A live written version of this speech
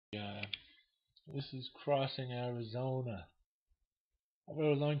Uh, this is Crossing Arizona. I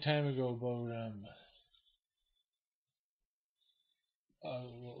wrote a long time ago about uh,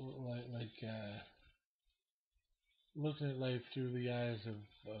 looking at life through the eyes of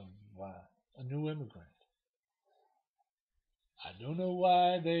a new immigrant. I don't know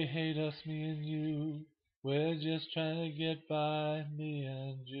why they hate us, me and you. We're just trying to get by, me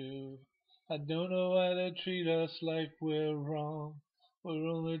and you. I don't know why they treat us like we're wrong. We're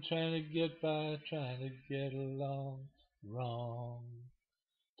only trying to get by, trying to get along. Wrong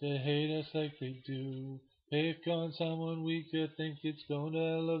to hate us like they do. Pick on someone weaker, think it's going to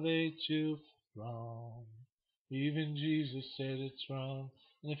elevate you. Wrong. Even Jesus said it's wrong.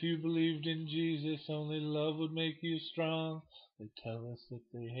 And if you believed in Jesus, only love would make you strong. They tell us that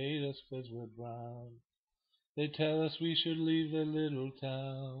they hate us 'cause we're brown. They tell us we should leave their little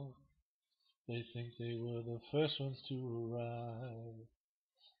town. They think they were the first ones to arrive.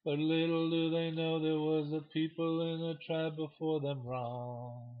 But little do they know there was a people in a tribe before them.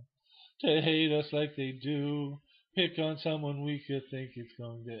 Wrong to hate us like they do. Pick on someone weaker, think it's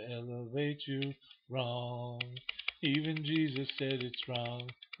going to elevate you. Wrong. Even Jesus said it's wrong.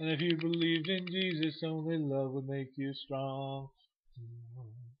 And if you believed in Jesus, only love would make you strong.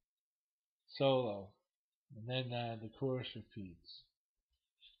 Solo. And then the chorus repeats.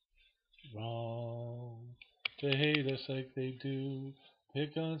 Wrong to hate us like they do.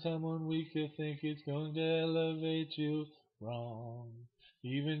 Pick on someone weaker, think it's going to elevate you. Wrong.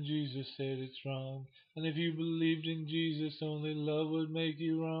 Even Jesus said it's wrong. And if you believed in Jesus, only love would make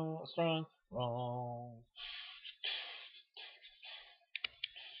you strong. Wrong.